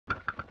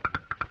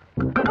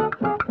Let me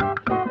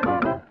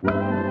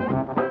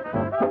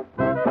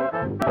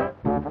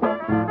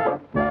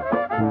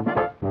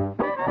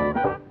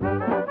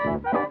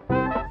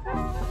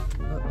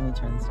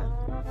turn this down.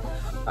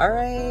 All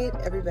right,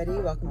 everybody,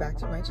 welcome back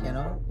to my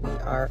channel. We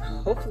are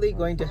hopefully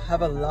going to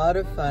have a lot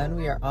of fun.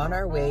 We are on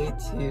our way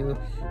to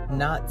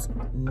Knott's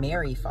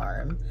Merry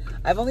Farm.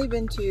 I've only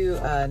been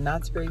to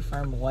Knott's Berry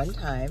Farm one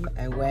time.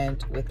 I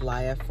went with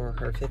Laya for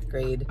her 5th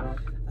grade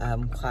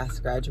class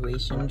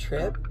graduation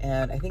trip,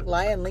 and I think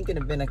Laya and Lincoln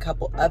have been a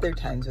couple other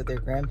times with their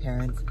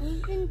grandparents.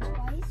 We've been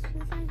twice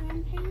with our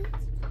grandparents,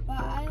 but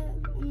I've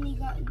only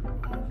gone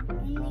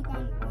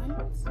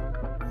once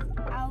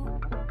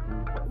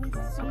with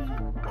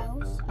someone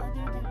else other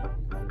than the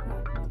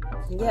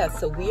grandparents. Yeah,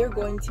 so we are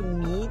going to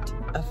meet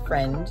a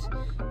friend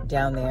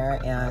down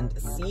there and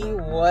see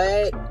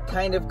what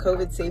kind of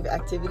COVID-safe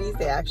activities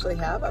they actually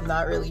have. I'm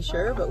not really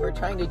sure, but we're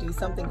trying to do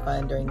something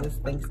fun during this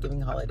Thanksgiving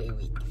holiday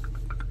week.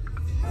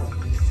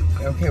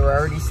 Okay, we're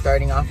already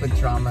starting off with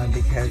drama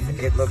because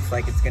it looks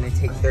like it's going to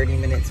take 30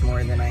 minutes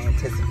more than I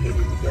anticipated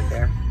to get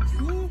there.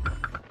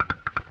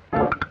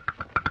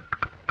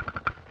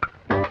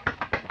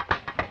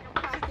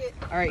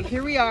 All right,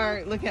 here we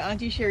are. Look at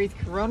Auntie Sherry's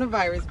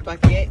coronavirus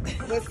bucket.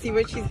 Let's see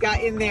what she's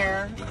got in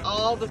there.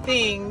 All the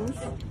things.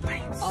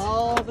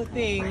 All the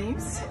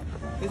things.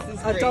 This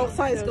is great.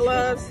 Adult-sized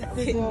gloves,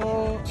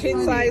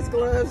 kid-sized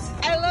gloves.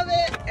 I love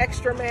it.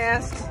 Extra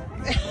masks,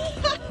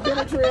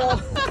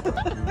 Benadryl,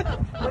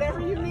 whatever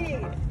you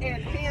need,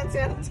 and hand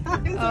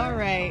sanitizer. All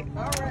right.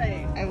 All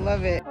right. I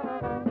love it.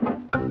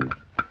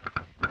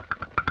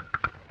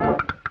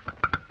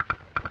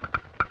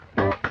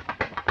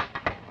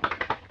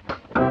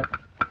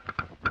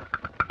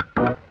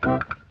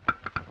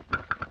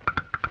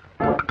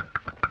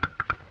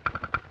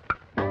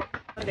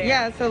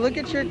 Yeah, so look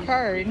at your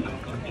card. So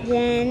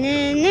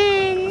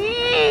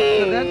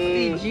that's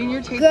the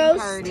junior tasting Ghost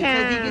card. It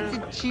says he gets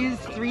to choose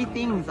 3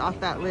 things off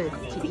that list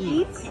to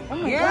eat. Oh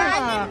my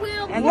Yeah. God.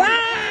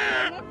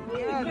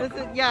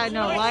 And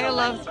no, Laya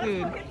loves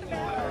food.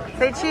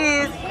 Say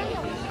cheese.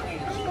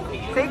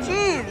 Say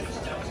cheese.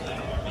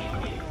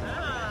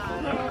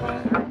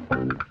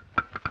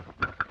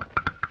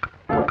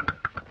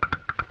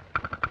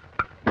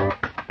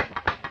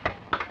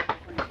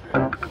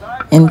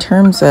 In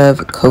terms of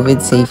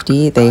COVID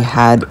safety, they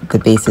had the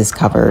bases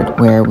covered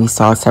where we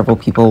saw several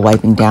people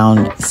wiping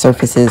down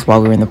surfaces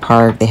while we were in the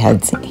park. They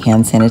had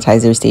hand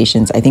sanitizer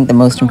stations. I think the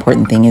most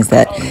important thing is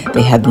that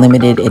they had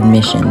limited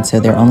admission. So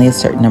there are only a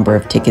certain number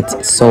of tickets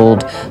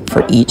sold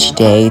for each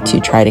day to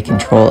try to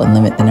control and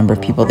limit the number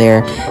of people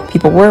there.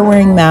 People were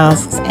wearing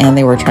masks and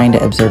they were trying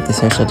to observe the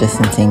social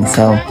distancing.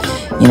 So,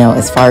 you know,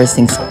 as far as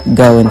things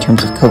go in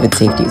terms of COVID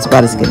safety, it's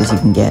about as good as you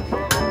can get.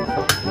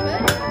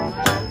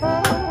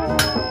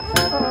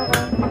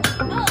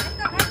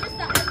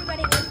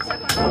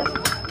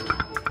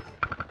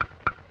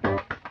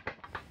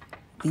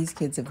 These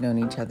kids have known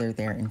each other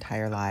their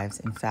entire lives.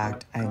 In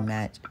fact, I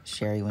met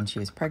Sherry when she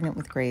was pregnant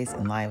with Grace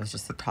and Laya was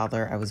just a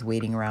toddler. I was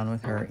waiting around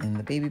with her in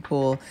the baby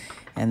pool,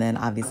 and then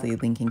obviously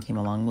Lincoln came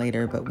along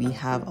later, but we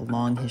have a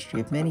long history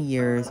of many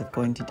years of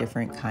going to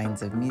different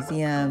kinds of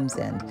museums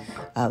and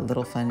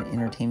little fun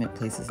entertainment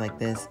places like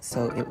this.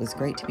 So it was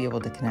great to be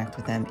able to connect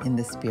with them in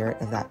the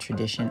spirit of that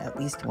tradition at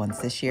least once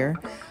this year.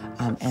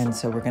 And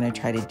so we're going to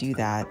try to do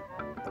that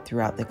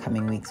throughout the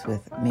coming weeks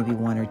with maybe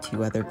 1 or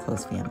 2 other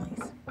close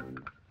families.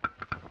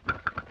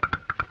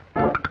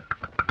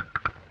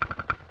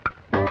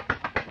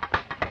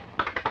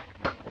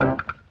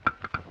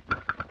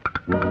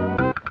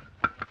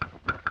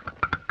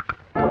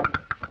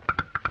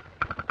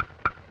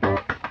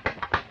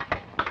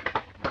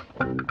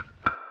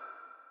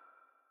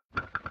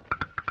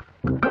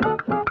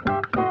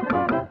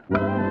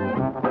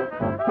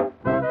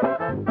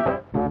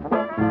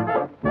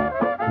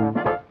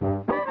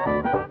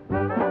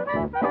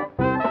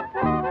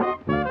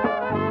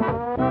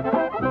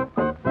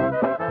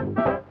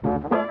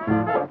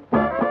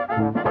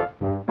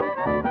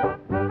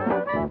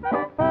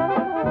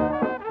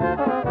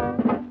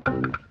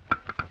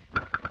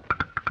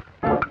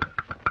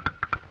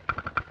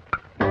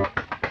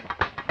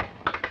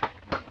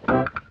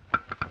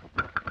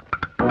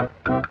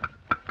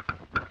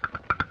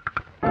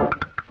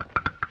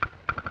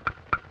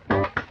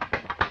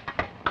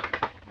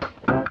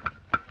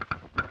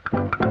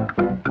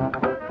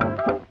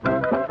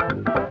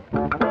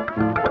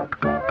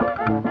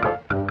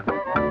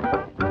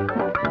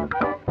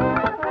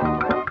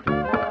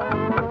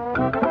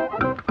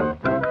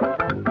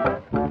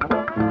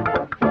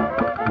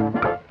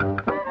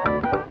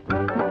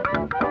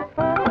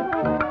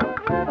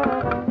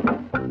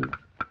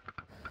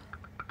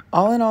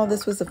 All in all,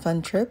 this was a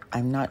fun trip.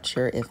 I'm not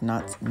sure if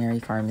Knott's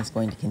Merry Farm is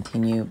going to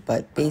continue,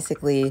 but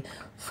basically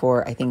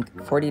for, I think,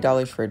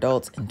 $40 for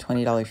adults and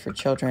 $20 for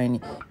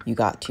children, you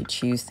got to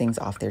choose things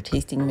off their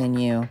tasting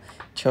menu.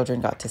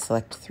 Children got to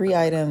select 3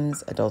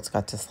 items. Adults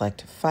got to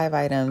select 5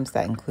 items.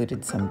 That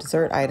included some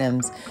dessert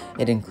items.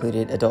 It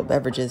included adult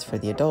beverages for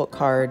the adult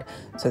card.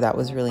 So that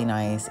was really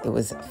nice. It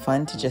was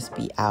fun to just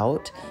be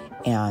out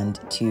and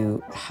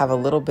to have a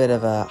little bit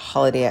of a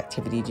holiday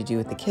activity to do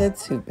with the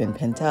kids who've been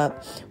pent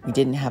up. We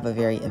didn't have a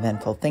very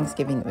eventful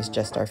Thanksgiving. It was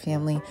just our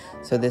family.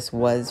 So this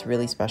was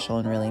really special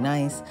and really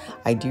nice.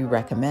 I do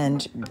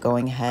recommend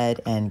going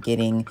ahead and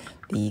getting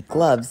the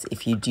gloves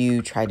if you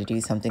do try to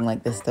do something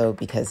like this though,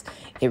 because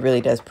it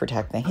really does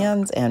protect the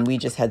hands, and we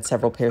just had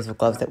several pairs of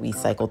gloves that we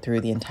cycled through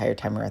the entire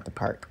time we were at the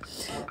park.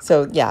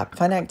 So yeah,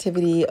 fun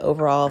activity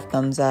overall,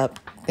 thumbs up.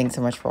 Thanks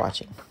so much for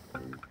watching.